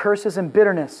full of curses and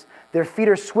bitterness. Their feet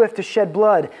are swift to shed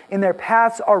blood. In their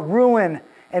paths are ruin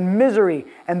and misery,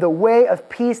 and the way of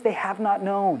peace they have not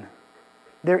known.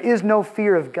 There is no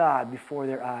fear of God before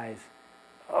their eyes.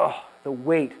 Oh, the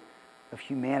weight of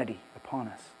humanity upon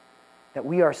us, that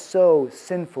we are so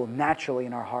sinful naturally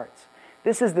in our hearts.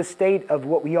 This is the state of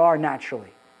what we are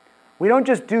naturally. We don't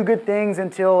just do good things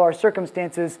until our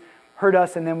circumstances hurt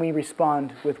us and then we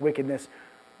respond with wickedness.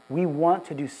 We want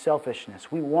to do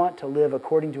selfishness. We want to live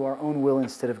according to our own will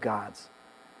instead of God's.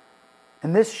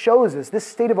 And this shows us, this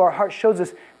state of our heart shows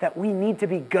us that we need to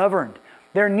be governed.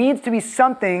 There needs to be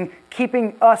something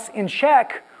keeping us in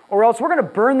check, or else we're going to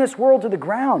burn this world to the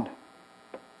ground.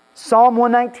 Psalm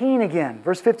 119 again,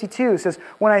 verse 52 says,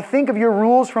 when I think of your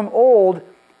rules from old,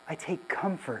 I take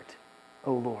comfort,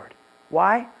 O Lord.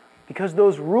 Why? Because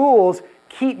those rules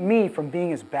keep me from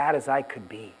being as bad as I could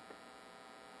be.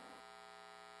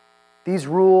 These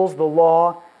rules, the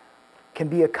law, can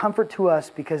be a comfort to us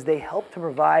because they help to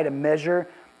provide a measure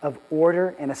of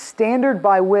order and a standard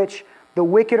by which the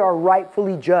wicked are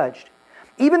rightfully judged.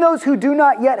 Even those who do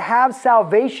not yet have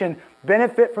salvation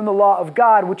benefit from the law of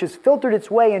God, which has filtered its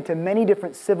way into many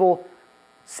different civil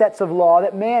sets of law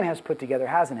that man has put together,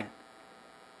 hasn't it?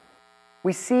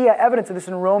 We see evidence of this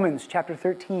in Romans chapter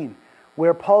 13,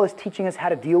 where Paul is teaching us how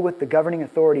to deal with the governing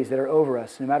authorities that are over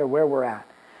us, no matter where we're at.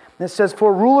 And it says,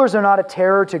 for rulers are not a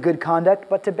terror to good conduct,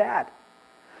 but to bad.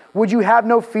 Would you have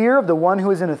no fear of the one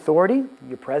who is in authority,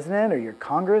 your president or your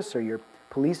Congress or your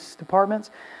police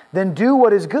departments? Then do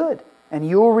what is good, and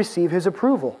you will receive his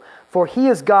approval. For he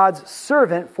is God's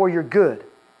servant for your good.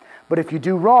 But if you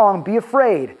do wrong, be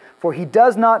afraid, for he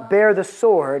does not bear the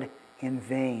sword in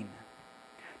vain.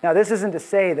 Now, this isn't to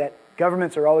say that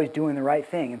governments are always doing the right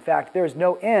thing. In fact, there is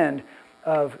no end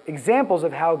of examples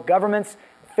of how governments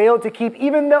fail to keep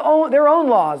even their own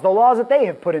laws, the laws that they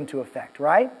have put into effect,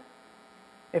 right?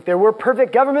 If there were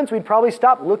perfect governments, we'd probably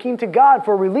stop looking to God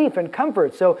for relief and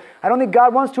comfort. So I don't think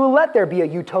God wants to let there be a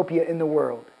utopia in the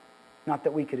world. Not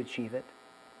that we could achieve it.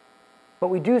 But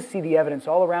we do see the evidence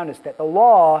all around us that the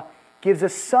law gives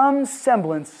us some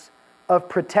semblance of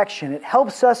protection. It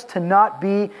helps us to not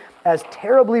be as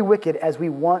terribly wicked as we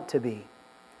want to be.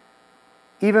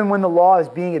 Even when the law is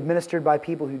being administered by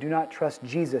people who do not trust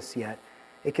Jesus yet,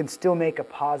 it can still make a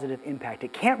positive impact.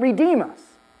 It can't redeem us,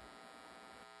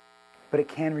 but it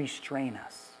can restrain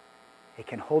us. It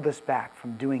can hold us back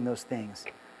from doing those things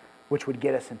which would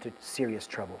get us into serious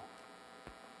trouble.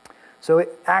 So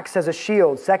it acts as a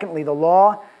shield. Secondly, the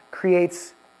law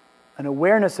creates an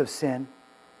awareness of sin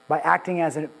by acting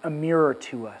as a mirror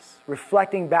to us,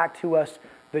 reflecting back to us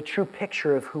the true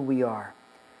picture of who we are.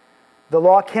 The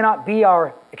law cannot be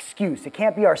our excuse. It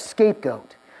can't be our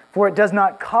scapegoat, for it does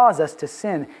not cause us to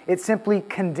sin. It simply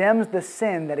condemns the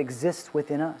sin that exists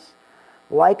within us.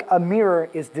 Like a mirror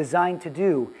is designed to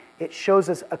do, it shows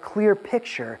us a clear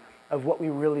picture of what we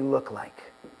really look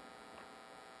like.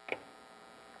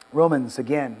 Romans,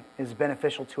 again, is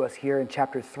beneficial to us here in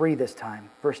chapter 3 this time,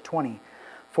 verse 20.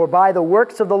 For by the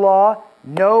works of the law,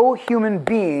 no human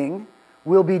being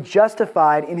will be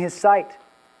justified in his sight,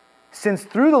 since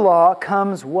through the law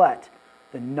comes what?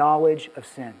 The knowledge of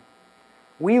sin.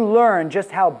 We learn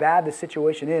just how bad the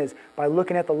situation is by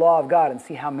looking at the law of God and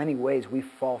see how many ways we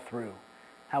fall through,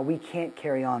 how we can't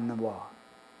carry on the law.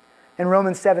 In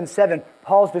Romans 7:7,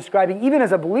 Paul's describing, even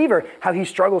as a believer, how he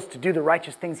struggles to do the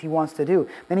righteous things he wants to do.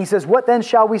 And he says, what then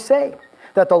shall we say?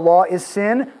 That the law is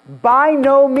sin? By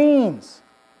no means.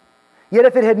 Yet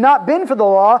if it had not been for the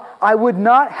law, I would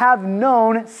not have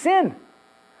known sin.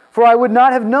 For I would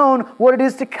not have known what it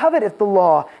is to covet if the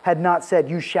law had not said,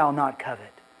 you shall not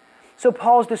covet. So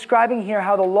Paul's describing here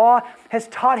how the law has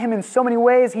taught him in so many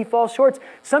ways he falls short.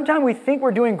 Sometimes we think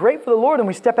we're doing great for the Lord and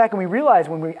we step back and we realize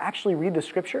when we actually read the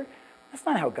Scripture, that's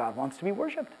not how God wants to be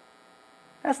worshiped.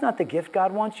 That's not the gift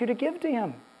God wants you to give to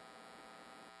Him.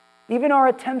 Even our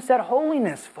attempts at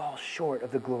holiness fall short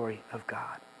of the glory of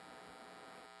God.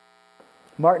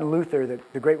 Martin Luther,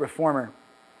 the great reformer,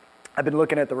 I've been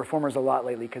looking at the reformers a lot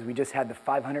lately because we just had the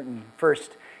 501st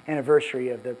anniversary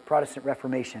of the Protestant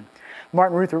Reformation.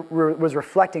 Martin Luther was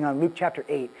reflecting on Luke chapter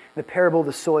 8, the parable of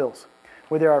the soils,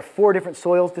 where there are 4 different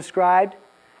soils described,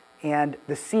 and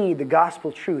the seed, the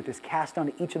gospel truth, is cast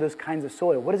onto each of those kinds of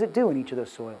soil. What does it do in each of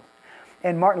those soils?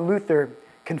 And Martin Luther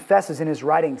confesses in his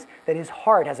writings that his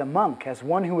heart, as a monk, as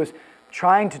one who was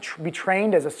trying to be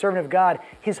trained as a servant of God,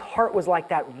 his heart was like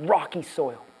that rocky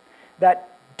soil, that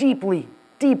deeply,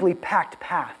 deeply packed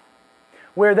path,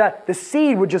 where the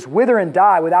seed would just wither and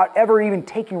die without ever even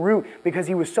taking root because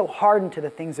he was so hardened to the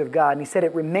things of God. And he said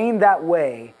it remained that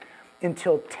way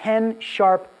until 10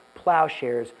 sharp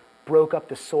plowshares broke up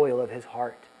the soil of his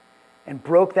heart and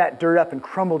broke that dirt up and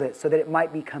crumbled it so that it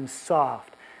might become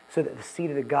soft, so that the seed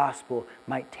of the gospel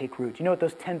might take root. Do you know what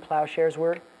those 10 plowshares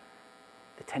were?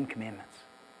 The 10 Commandments.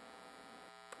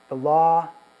 The law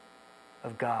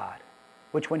of God,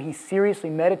 which when he seriously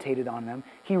meditated on them,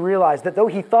 he realized that though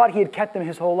he thought he had kept them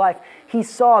his whole life, he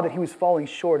saw that he was falling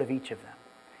short of each of them.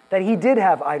 That he did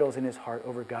have idols in his heart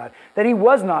over God, that he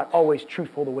was not always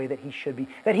truthful the way that he should be,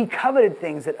 that he coveted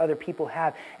things that other people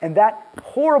have. And that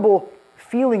horrible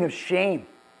feeling of shame,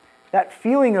 that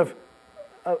feeling of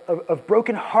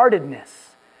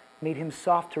brokenheartedness made him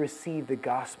soft to receive the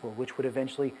gospel, which would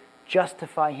eventually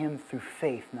justify him through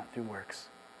faith, not through works.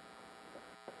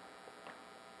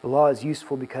 The law is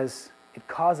useful because it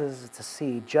causes us to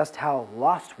see just how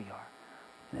lost we are,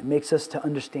 and it makes us to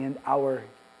understand our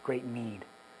great need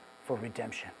for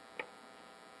redemption.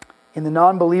 In the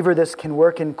non-believer, this can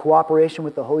work in cooperation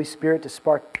with the Holy Spirit to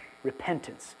spark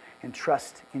repentance and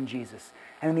trust in Jesus.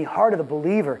 And in the heart of the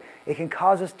believer, it can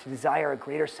cause us to desire a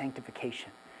greater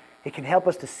sanctification. It can help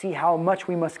us to see how much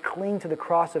we must cling to the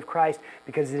cross of Christ,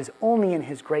 because it is only in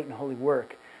His great and holy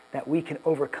work that we can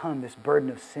overcome this burden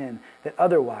of sin that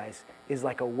otherwise is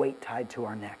like a weight tied to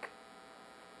our neck.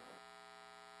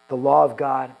 The law of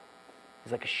God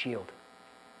is like a shield.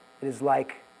 It is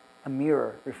like a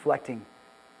mirror reflecting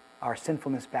our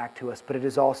sinfulness back to us, but it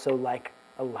is also like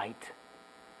a light.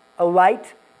 A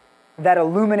light that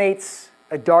illuminates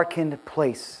a darkened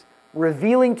place,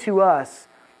 revealing to us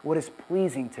what is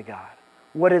pleasing to God,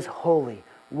 what is holy,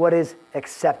 what is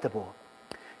acceptable.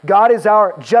 God is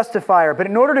our justifier, but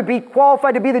in order to be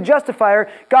qualified to be the justifier,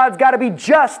 God's got to be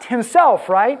just Himself,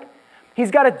 right?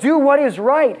 He's got to do what is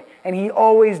right, and He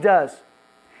always does.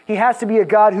 He has to be a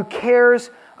God who cares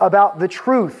about the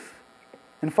truth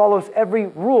and follows every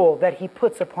rule that He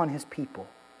puts upon His people.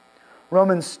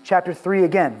 Romans chapter 3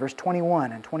 again, verse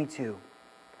 21 and 22.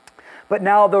 But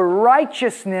now the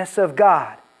righteousness of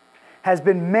God has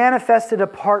been manifested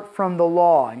apart from the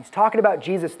law. And he's talking about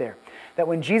Jesus there. That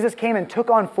when Jesus came and took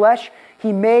on flesh,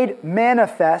 He made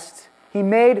manifest, He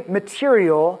made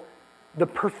material the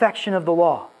perfection of the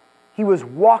law. He was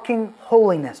walking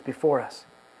holiness before us.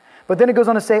 But then it goes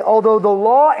on to say, although the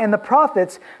law and the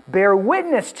prophets bear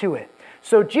witness to it.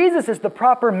 So Jesus is the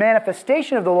proper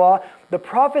manifestation of the law. The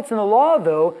prophets and the law,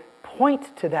 though,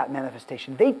 point to that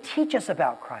manifestation. They teach us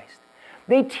about Christ.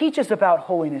 They teach us about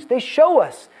holiness. They show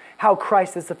us how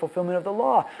Christ is the fulfillment of the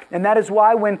law. And that is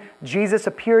why when Jesus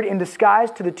appeared in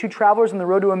disguise to the 2 travelers on the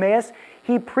road to Emmaus,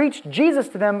 He preached Jesus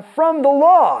to them from the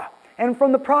law and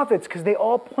from the prophets, because they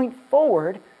all point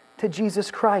forward to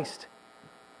Jesus Christ.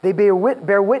 They bear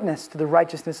witness to the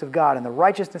righteousness of God, and the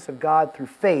righteousness of God through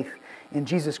faith in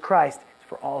Jesus Christ is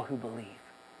for all who believe.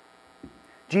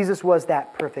 Jesus was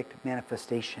that perfect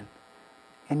manifestation.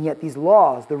 And yet these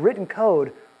laws, the written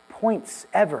code, points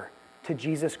ever to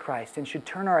Jesus Christ and should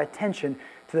turn our attention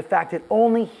to the fact that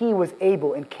only He was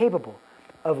able and capable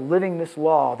of living this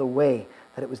law the way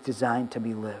that it was designed to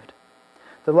be lived.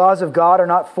 The laws of God are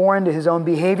not foreign to His own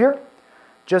behavior,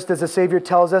 just as the Savior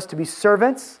tells us to be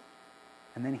servants,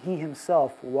 and then He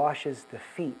Himself washes the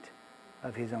feet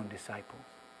of His own disciples.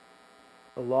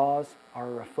 The laws are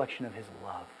a reflection of His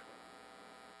love.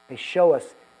 They show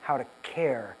us how to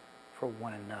care for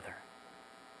one another.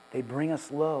 They bring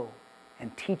us low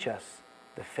and teach us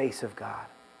the face of God.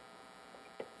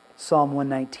 Psalm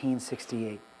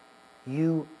 119:68.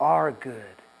 You are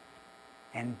good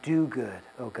and do good,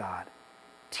 O God.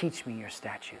 Teach me your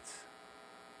statutes.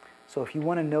 So if you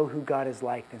want to know who God is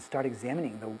like, then start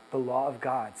examining the law of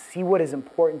God. See what is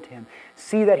important to Him.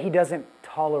 See that He doesn't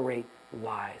tolerate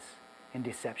lies and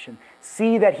deception.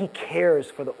 See that He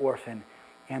cares for the orphan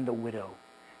and the widow.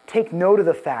 Take note of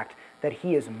the fact that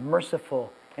He is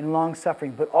merciful and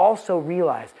long-suffering, but also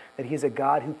realize that He is a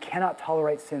God who cannot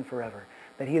tolerate sin forever,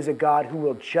 that He is a God who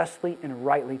will justly and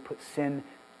rightly put sin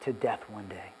to death one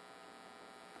day.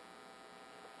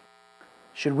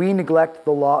 Should we neglect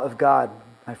the law of God,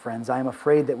 my friends, I am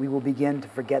afraid that we will begin to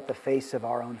forget the face of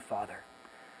our own Father.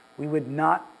 We would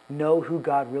not know who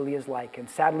God really is like. And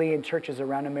sadly, in churches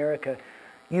around America,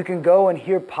 you can go and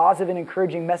hear positive and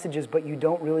encouraging messages, but you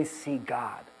don't really see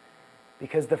God.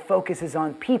 Because the focus is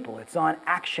on people, it's on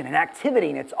action and activity,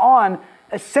 and it's on,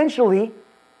 essentially,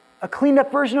 a cleaned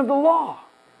up version of the law.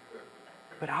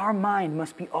 But our mind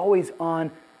must be always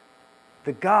on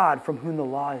the God from whom the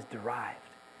law is derived.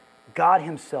 God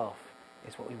Himself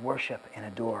is what we worship and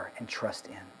adore and trust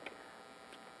in.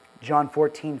 John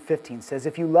 14:15 says,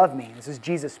 if you love me, this is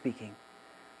Jesus speaking,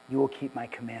 you will keep my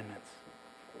commandments.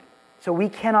 So we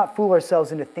cannot fool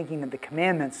ourselves into thinking that the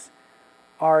commandments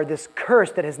are this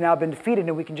curse that has now been defeated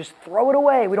and we can just throw it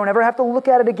away. We don't ever have to look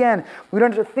at it again. We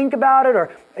don't have to think about it,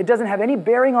 or it doesn't have any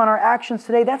bearing on our actions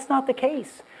today. That's not the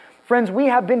case. Friends, we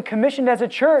have been commissioned as a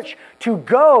church to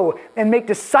go and make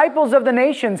disciples of the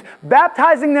nations,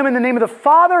 baptizing them in the name of the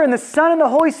Father and the Son and the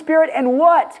Holy Spirit, and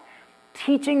what?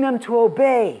 Teaching them to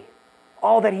obey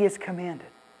all that He has commanded.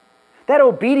 That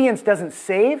obedience doesn't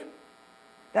save.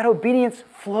 That obedience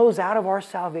flows out of our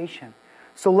salvation.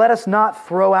 So let us not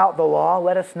throw out the law.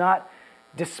 Let us not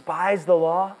despise the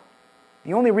law.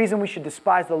 The only reason we should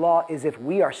despise the law is if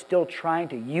we are still trying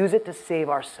to use it to save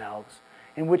ourselves,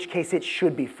 in which case it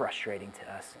should be frustrating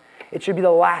to us. It should be the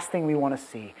last thing we want to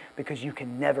see, because you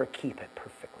can never keep it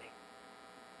perfectly.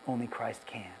 Only Christ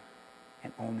can,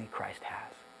 and only Christ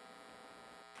has.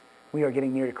 We are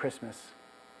getting near to Christmas,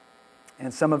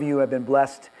 and some of you have been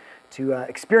blessed to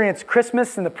experience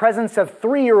Christmas in the presence of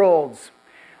 3-year-olds.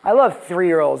 I love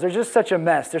 3-year-olds. They're just such a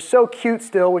mess. They're so cute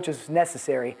still, which is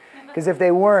necessary, because if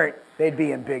they weren't, they'd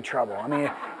be in big trouble. I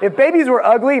mean, if babies were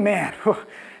ugly, man,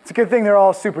 it's a good thing they're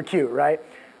all super cute, right?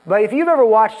 But if you've ever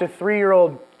watched a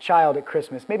 3-year-old child at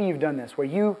Christmas, maybe you've done this, where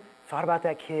you thought about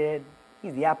that kid,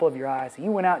 he's the apple of your eyes, and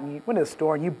you went out and you went to the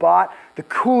store and you bought the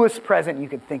coolest present you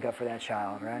could think of for that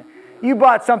child, right? You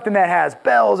bought something that has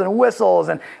bells and whistles,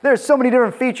 and there's so many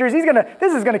different features.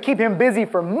 This is gonna keep him busy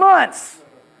for months.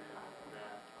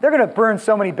 They're going to burn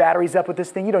so many batteries up with this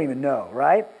thing, you don't even know,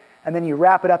 right? And then you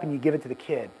wrap it up and you give it to the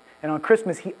kid. And on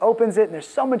Christmas, he opens it, and there's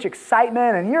so much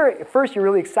excitement, and at first you're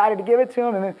really excited to give it to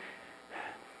him, and then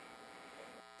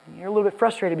you're a little bit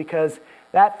frustrated because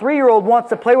that 3-year-old wants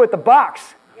to play with the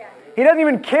box. He doesn't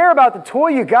even care about the toy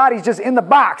you got. He's just in the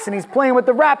box, and he's playing with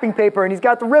the wrapping paper, and he's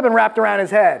got the ribbon wrapped around his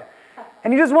head.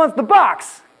 And he just wants the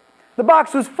box. The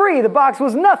box was free. The box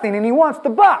was nothing, and he wants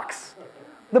the box.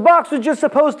 The box was just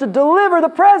supposed to deliver the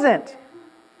present.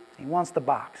 He wants the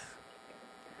box.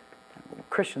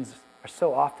 Christians are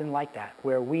so often like that,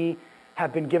 where we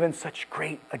have been given such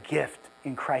great a gift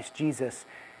in Christ Jesus.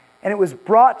 And it was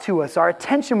brought to us, our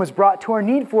attention was brought to our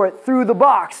need for it through the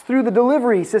box, through the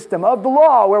delivery system of the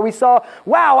law, where we saw,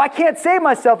 wow, I can't save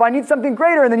myself, I need something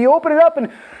greater. And then you open it up and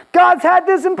God's had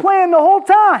this in plan the whole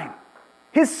time.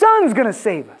 His Son's going to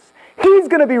save us. He's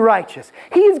going to be righteous.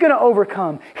 He's going to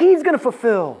overcome. He's going to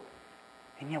fulfill.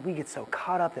 And yet we get so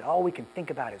caught up that all we can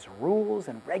think about is rules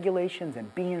and regulations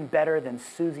and being better than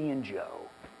Susie and Joe.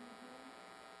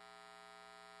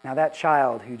 Now that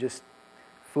child who just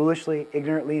foolishly,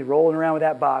 ignorantly rolling around with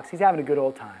that box, he's having a good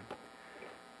old time.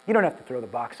 You don't have to throw the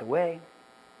box away.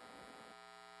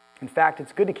 In fact,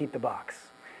 it's good to keep the box.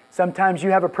 Sometimes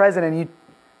you have a present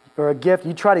or a gift,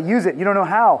 you try to use it, you don't know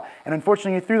how. And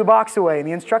unfortunately, you threw the box away, and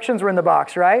the instructions were in the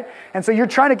box, right? And so you're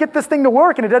trying to get this thing to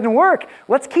work, and it doesn't work.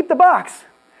 Let's keep the box.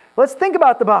 Let's think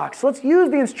about the box. Let's use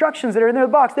the instructions that are in the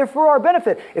box. They're for our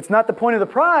benefit. It's not the point of the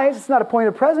prize. It's not a point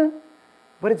of the present,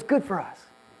 but it's good for us.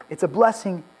 It's a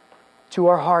blessing to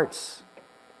our hearts.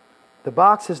 The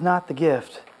box is not the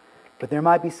gift, but there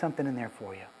might be something in there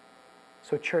for you.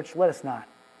 So church, let us not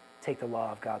take the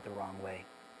law of God the wrong way.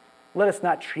 Let us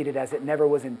not treat it as it never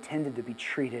was intended to be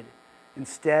treated.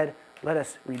 Instead, let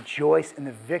us rejoice in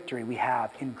the victory we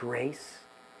have in grace.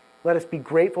 Let us be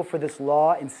grateful for this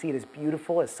law and see it as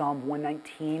beautiful as Psalm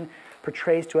 119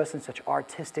 portrays to us in such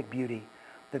artistic beauty.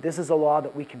 That this is a law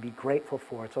that we can be grateful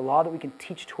for. It's a law that we can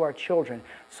teach to our children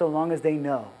so long as they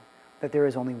know that there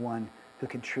is only one who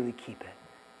can truly keep it.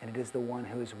 And it is the one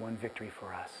who has won victory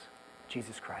for us,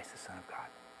 Jesus Christ, the Son of God.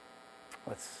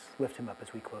 Let's lift him up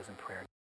as we close in prayer.